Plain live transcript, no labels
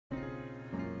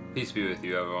Peace be with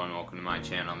you everyone, welcome to my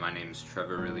channel. My name is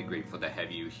Trevor, really grateful to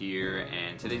have you here,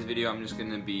 and today's video I'm just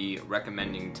going to be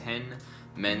recommending 10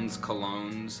 men's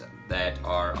colognes that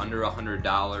are under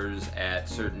 $100 at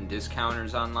certain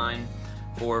discounters online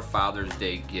for Father's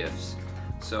Day gifts.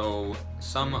 So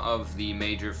some of the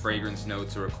major fragrance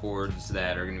notes or accords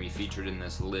that are going to be featured in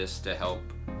this list to help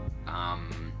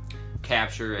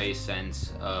capture a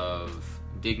sense of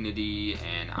dignity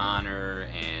and honor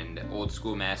and old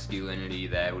school masculinity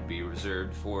that would be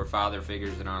reserved for father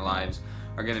figures in our lives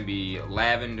are going to be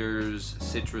lavenders,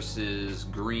 citruses,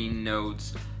 green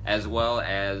notes, as well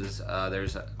as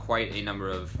there's quite a number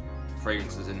of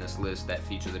fragrances in this list that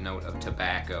feature the note of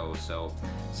tobacco. So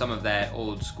some of that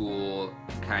old school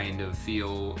kind of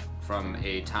feel from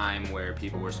a time where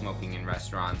people were smoking in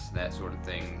restaurants, that sort of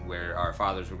thing, where our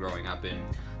fathers were growing up in.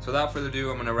 So without further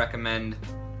ado, I'm going to recommend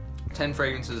 10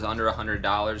 fragrances under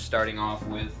 $100, starting off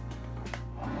with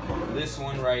this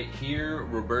one right here,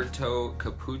 Roberto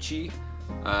Capucci.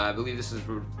 I believe this is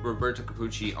Roberto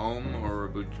Capucci Homme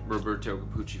or Roberto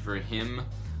Capucci for him.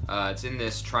 It's in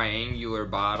this triangular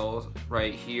bottle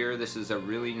right here. This is a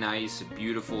really nice,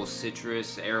 beautiful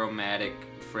citrus aromatic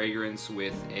fragrance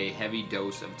with a heavy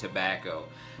dose of tobacco.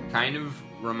 Kind of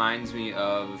reminds me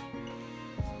of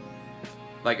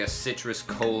like a citrus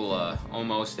cola,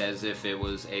 almost as if it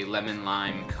was a lemon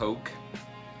lime Coke,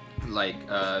 like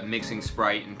mixing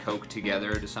Sprite and Coke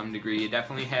together to some degree. It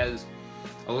definitely has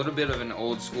a little bit of an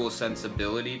old school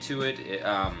sensibility to it,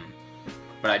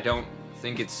 but I don't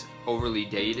think it's overly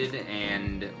dated,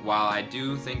 and while I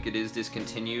do think it is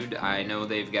discontinued, I know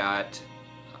they've got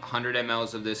 100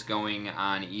 mLs of this going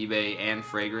on eBay and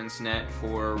FragranceNet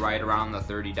for right around the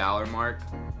 $30 mark.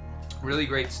 Really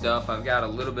great stuff. I've got a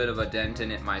little bit of a dent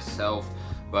in it myself,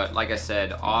 but like I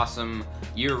said, awesome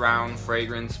year-round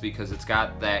fragrance because it's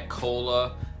got that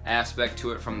cola aspect to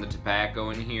it from the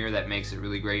tobacco in here that makes it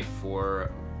really great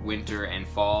for winter and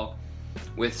fall,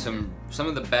 with some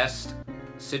of the best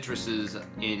citruses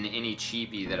in any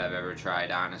cheapie that I've ever tried,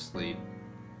 honestly.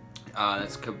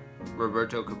 That's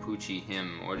Roberto Capucci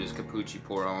Him, or just Capucci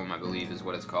Pour Homme, I believe is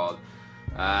what it's called.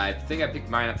 I think I picked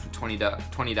mine up for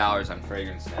 $20 on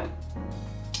FragranceNet.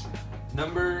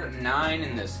 Number 9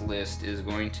 in this list is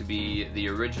going to be the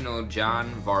original John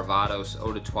Varvatos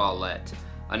Eau de Toilette.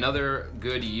 Another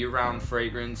good year-round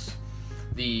fragrance.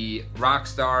 The rock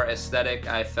star aesthetic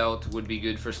I felt would be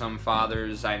good for some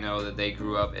fathers. I know that they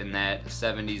grew up in that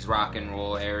 70s rock and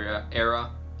roll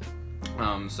era.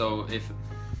 So if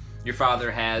your father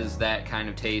has that kind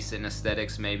of taste in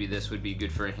aesthetics, maybe this would be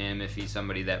good for him if he's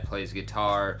somebody that plays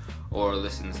guitar or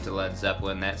listens to Led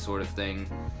Zeppelin, that sort of thing.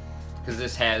 Because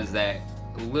this has that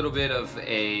little bit of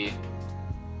a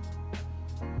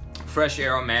fresh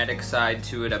aromatic side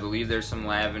to it. I believe there's some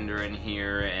lavender in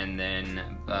here, and then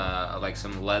like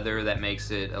some leather that makes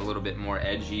it a little bit more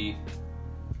edgy.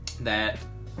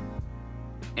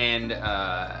 And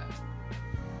I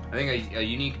think a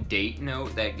unique date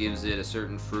note that gives it a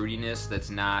certain fruitiness that's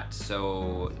not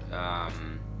so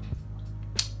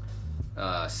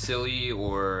silly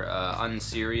or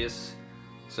unserious.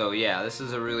 So yeah, this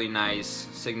is a really nice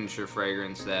signature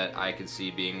fragrance that I could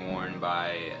see being worn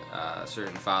by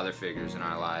certain father figures in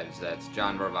our lives. That's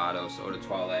John Varvatos Eau de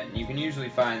Toilette, and you can usually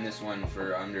find this one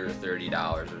for under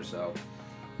 $30 or so.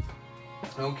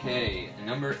 Okay,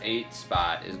 number 8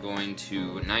 spot is going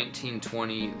to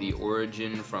 1920 The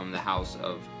Origin from the House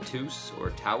of Tous or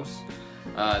Taus.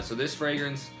 So this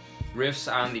fragrance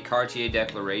riffs on the Cartier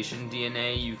Declaration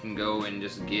DNA. You can go and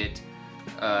just get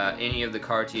any of the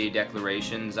Cartier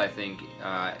Declarations. I think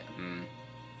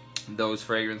those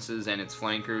fragrances and its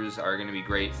flankers are going to be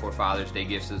great for Father's Day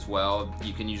gifts as well.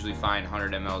 You can usually find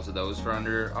 100 mLs of those for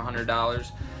under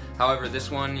 $100. However, this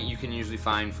one you can usually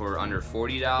find for under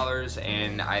 $40,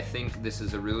 and I think this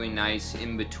is a really nice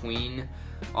in-between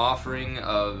offering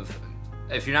of,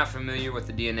 if you're not familiar with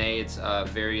the DNA, it's a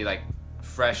very like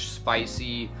fresh,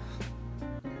 spicy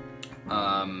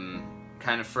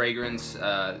kind of fragrance.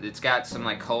 It's got some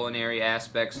like culinary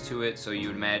aspects to it, so you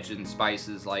would imagine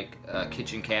spices like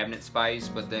kitchen cabinet spice,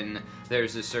 but then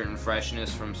there's a certain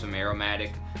freshness from some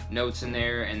aromatic notes in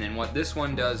there. And then what this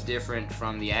one does different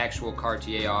from the actual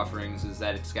Cartier offerings is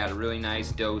that it's got a really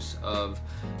nice dose of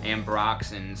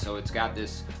ambroxan, so it's got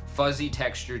this fuzzy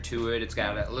texture to it. It's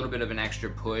got a little bit of an extra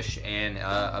push and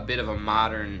a bit of a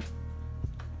modern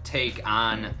take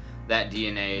on that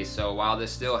DNA. So while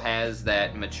this still has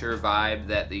that mature vibe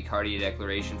that the Cartier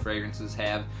Declaration fragrances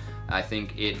have, I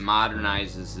think it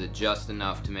modernizes it just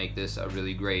enough to make this a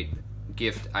really great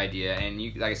gift idea. And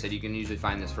you, like I said, you can usually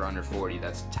find this for under $40.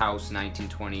 That's Taus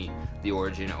 1920 The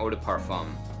Origin Eau de Parfum.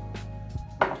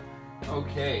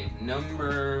 Okay,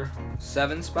 number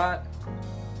 7 spot.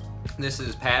 This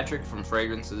is Patrick from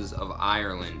Fragrances of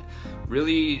Ireland.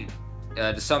 Really,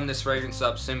 to sum this fragrance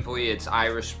up simply, it's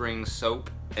Irish Spring soap,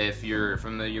 if you're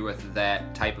familiar with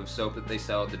that type of soap that they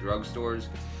sell at the drugstores.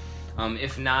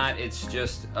 If not, it's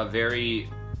just a very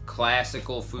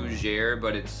classical fougere,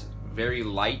 but it's very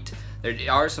light. There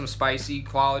are some spicy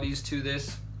qualities to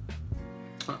this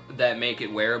that make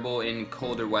it wearable in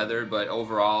colder weather, but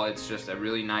overall it's just a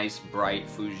really nice bright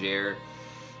fougere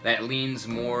that leans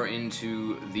more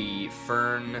into the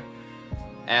fern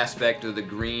aspect of the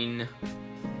green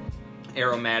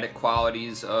aromatic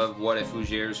qualities of what a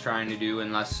fougere is trying to do,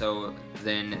 and less so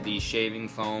than the shaving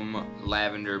foam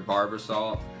lavender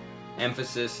barbasol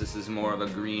emphasis. This is more of a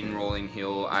green rolling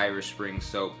hill Irish Spring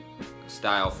soap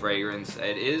style fragrance.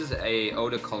 It is a eau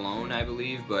de cologne, I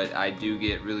believe, but I do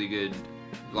get really good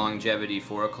longevity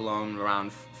for a cologne,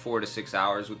 around 4 to 6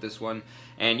 hours with this one.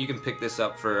 And you can pick this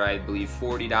up for, I believe,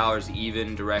 $40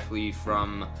 even directly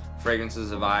from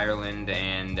Fragrances of Ireland,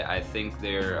 and I think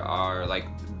there are like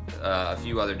a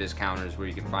few other discounters where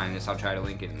you can find this. I'll try to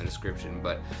link it in the description,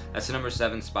 but that's the number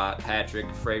 7 spot,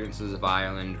 Patrick, Fragrances of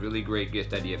Ireland. Really great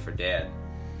gift idea for Dad.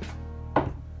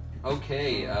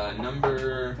 Okay,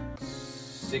 number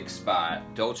 6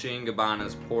 spot, Dolce &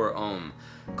 Gabbana's Pour Homme.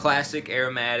 Classic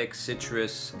aromatic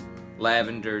citrus,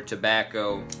 lavender,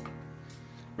 tobacco.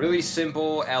 Really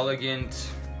simple, elegant,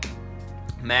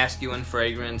 masculine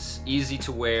fragrance, easy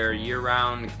to wear,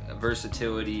 year-round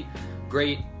versatility.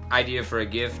 Great idea for a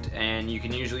gift, and you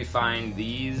can usually find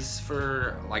these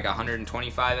for like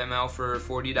 125 ml for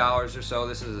 $40 or so.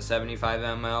 This is a 75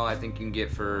 ml. I think you can get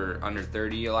for under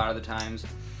 30 a lot of the times.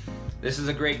 This is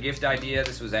a great gift idea.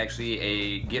 This was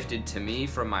actually gifted to me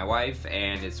from my wife,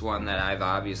 and it's one that I've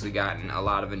obviously gotten a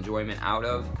lot of enjoyment out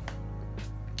of.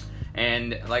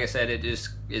 And like I said, it is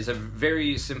a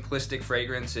very simplistic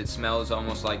fragrance. It smells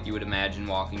almost like you would imagine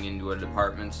walking into a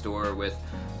department store with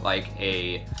like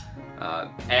a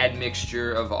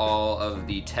admixture of all of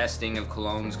the testing of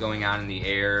colognes going on in the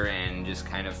air, and just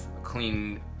kind of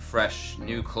clean, fresh,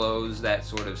 new clothes, that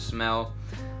sort of smell.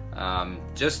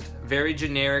 Just very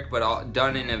generic, but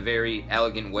done in a very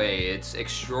elegant way. It's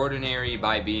extraordinary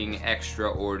by being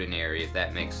extraordinary, if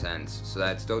that makes sense. So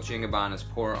that's Dolce & Gabbana's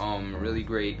Pour Homme. Really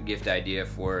great gift idea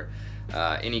for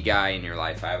any guy in your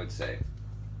life, I would say.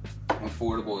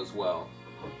 Affordable as well.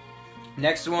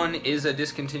 Next one is a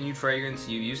discontinued fragrance.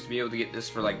 You used to be able to get this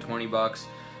for like 20 bucks.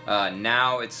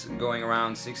 Now it's going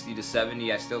around 60 to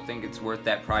 70. I still think it's worth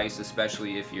that price,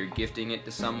 especially if you're gifting it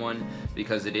to someone,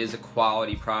 because it is a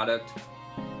quality product,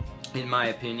 in my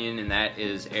opinion, and that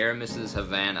is Aramis's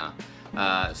Havana.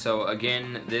 So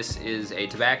again, this is a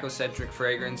tobacco-centric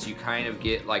fragrance. You kind of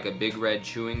get like a Big Red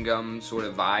chewing gum sort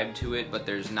of vibe to it, but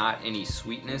there's not any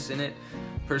sweetness in it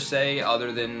per se,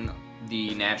 other than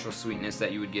the natural sweetness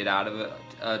that you would get out of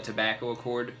a tobacco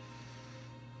accord.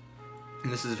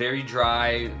 This is very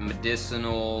dry,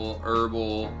 medicinal,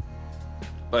 herbal,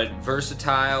 but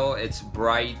versatile. It's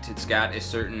bright. It's got a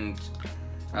certain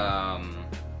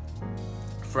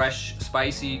fresh,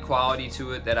 spicy quality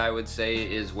to it that I would say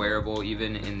is wearable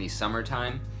even in the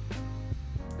summertime.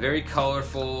 Very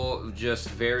colorful, just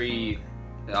very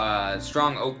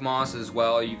strong oak moss as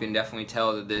well. You can definitely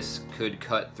tell that this could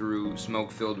cut through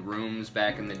smoke-filled rooms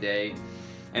back in the day.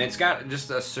 And it's got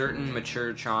just a certain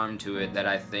mature charm to it that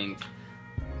I think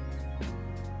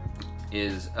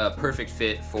is a perfect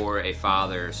fit for a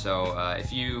father. So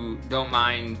if you don't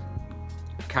mind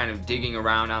kind of digging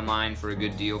around online for a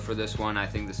good deal for this one, I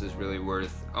think this is really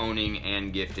worth owning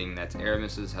and gifting. That's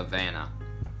Aramis's Havana.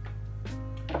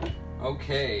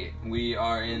 Okay, we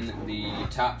are in the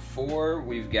top 4.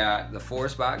 We've got the 4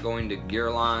 spot going to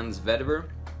Guerlain's Vetiver.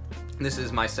 This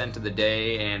is my scent of the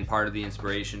day and part of the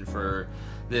inspiration for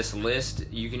this list.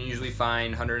 You can usually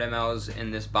find 100 mLs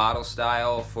in this bottle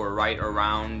style for right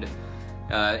around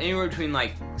anywhere between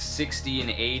like 60 and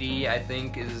 80, I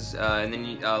think, is, and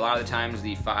then a lot of the times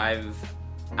the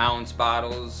 5-ounce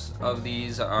bottles of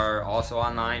these are also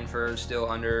online for still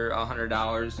under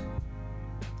 $100.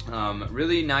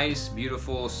 Really nice,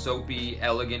 beautiful, soapy,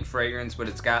 elegant fragrance, but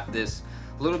it's got this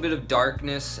little bit of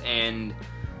darkness and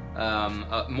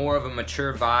more of a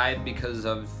mature vibe because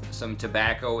of some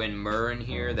tobacco and myrrh in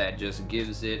here that just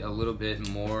gives it a little bit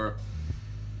more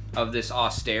of this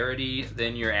austerity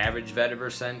than your average vetiver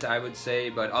scent, I would say.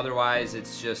 But otherwise,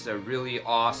 it's just a really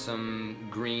awesome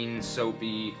green,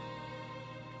 soapy,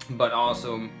 but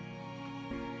also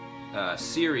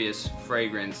serious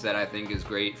fragrance that I think is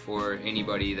great for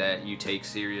anybody that you take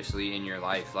seriously in your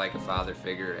life, like a father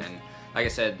figure. And like I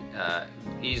said,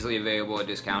 easily available at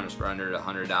discounters for under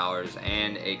 $100,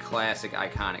 and a classic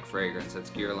iconic fragrance. That's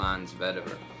Guerlain's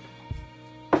Vetiver.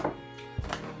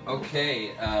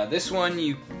 Okay, this one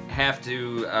you have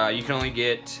to, you can only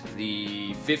get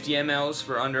the 50 mLs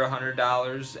for under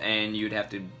 $100, and you'd have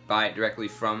to buy it directly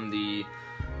from the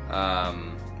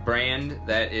brand.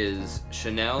 That is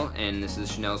Chanel, and this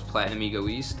is Chanel's Platinum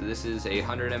Egoiste. This is a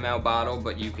 100 ml bottle,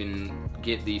 but you can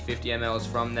get the 50 mLs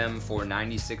from them for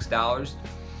 $96.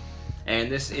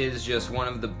 And this is just one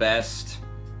of the best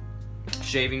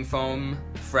shaving foam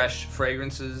fresh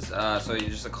fragrances. So you're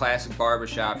just a classic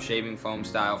barbershop shaving foam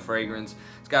style fragrance.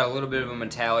 It's got a little bit of a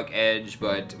metallic edge,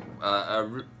 but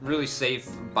a really safe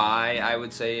buy, I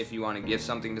would say, if you want to give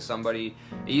something to somebody.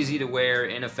 Easy to wear,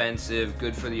 inoffensive,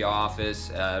 good for the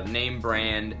office, name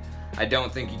brand. I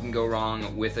don't think you can go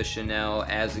wrong with a Chanel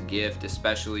as a gift,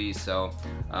 especially. So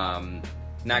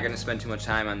not going to spend too much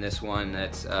time on this one.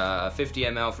 That's 50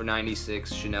 ml for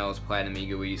 $96, Chanel's Platinum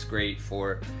Egoiste. Great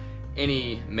for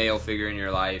any male figure in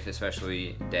your life,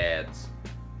 especially dads.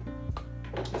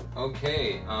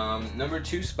 Okay, number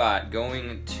 2 spot,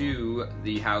 going to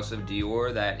the House of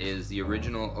Dior. That is the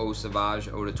original Eau Sauvage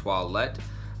Eau de Toilette.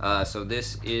 So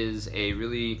this is a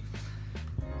really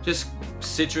just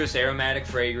citrus aromatic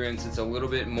fragrance. It's a little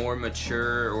bit more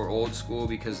mature or old school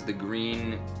because the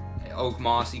green oak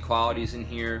mossy qualities in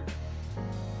here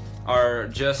are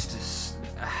just,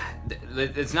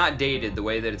 it's not dated the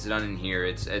way that it's done in here.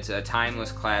 It's a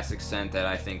timeless classic scent that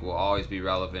I think will always be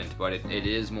relevant, but it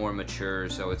is more mature,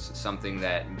 so it's something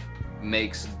that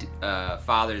makes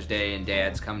Father's Day and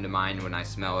dads come to mind when I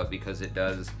smell it, because it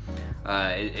does.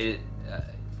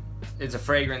 It's a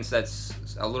fragrance that's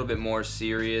a little bit more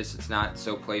serious. It's not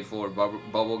so playful or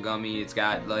bubblegummy. It's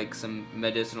got like some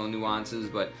medicinal nuances,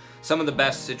 but some of the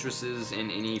best citruses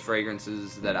in any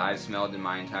fragrances that I've smelled in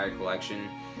my entire collection,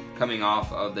 coming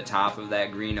off of the top of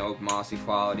that green oak mossy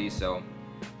quality. So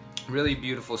really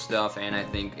beautiful stuff, and I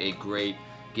think a great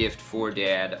gift for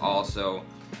dad also.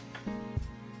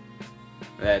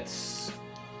 That's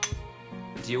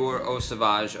Dior Eau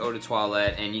Sauvage Eau de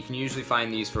Toilette, and you can usually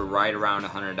find these for right around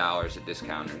 $100 at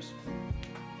discounters.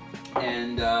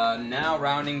 And now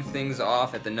rounding things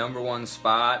off at the number 1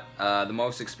 spot, the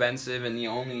most expensive and the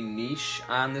only niche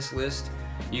on this list.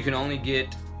 You can only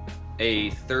get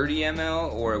a 30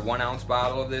 ml or a 1 ounce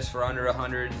bottle of this for under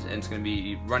 $100, and it's going to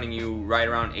be running you right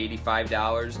around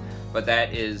 $85. But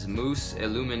that is Mousse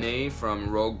Illuminée from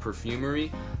Rogue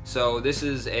Perfumery. So this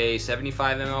is a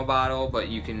 75 ml bottle, but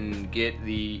you can get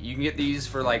these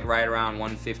for like right around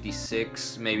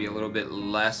 $156, maybe a little bit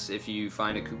less if you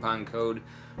find a coupon code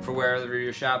for wherever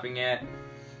you're shopping at.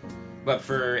 But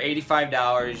for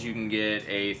 $85, you can get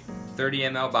a 30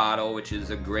 ml bottle, which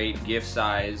is a great gift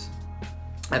size.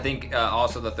 I think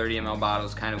also the 30 ml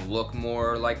bottles kind of look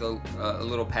more like a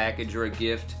little package or a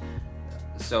gift.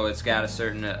 So it's got a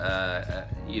certain,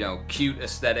 you know, cute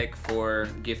aesthetic for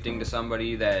gifting to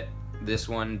somebody that this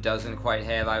one doesn't quite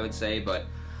have, I would say. But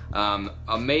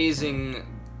amazing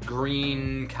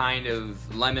green kind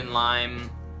of lemon lime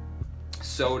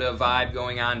soda vibe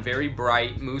going on, very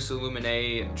bright. Mousse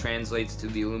Illuminée translates to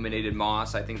the illuminated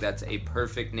moss. I think that's a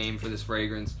perfect name for this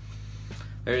fragrance.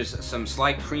 There's some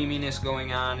slight creaminess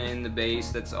going on in the base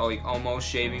that's almost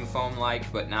shaving foam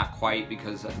like, but not quite,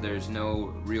 because there's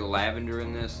no real lavender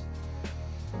in this.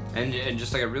 And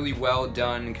just like a really well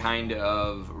done kind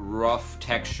of rough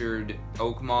textured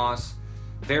oak moss.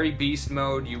 Very beast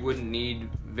mode. You wouldn't need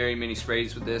very many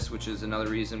sprays with this, which is another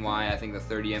reason why I think the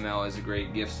 30 ml is a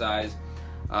great gift size.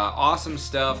 Awesome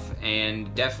stuff,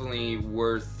 and definitely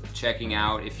worth checking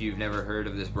out if you've never heard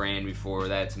of this brand before.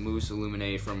 That's Mousse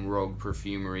Illuminée from Rogue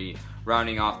Perfumery,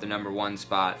 rounding off the number 1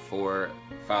 spot for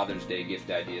Father's Day gift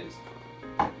ideas.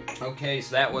 Okay,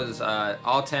 so that was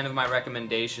all 10 of my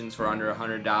recommendations for under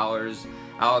 $100.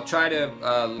 I'll try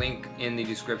to link in the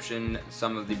description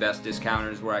some of the best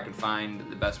discounters where I can find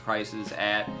the best prices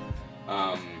at.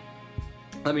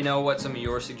 Let me know what some of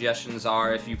your suggestions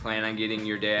are if you plan on getting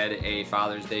your dad a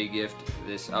Father's Day gift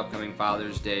this upcoming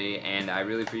Father's Day, and I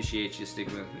really appreciate you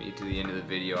sticking with me to the end of the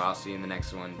video. I'll see you in the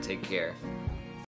next one. Take care.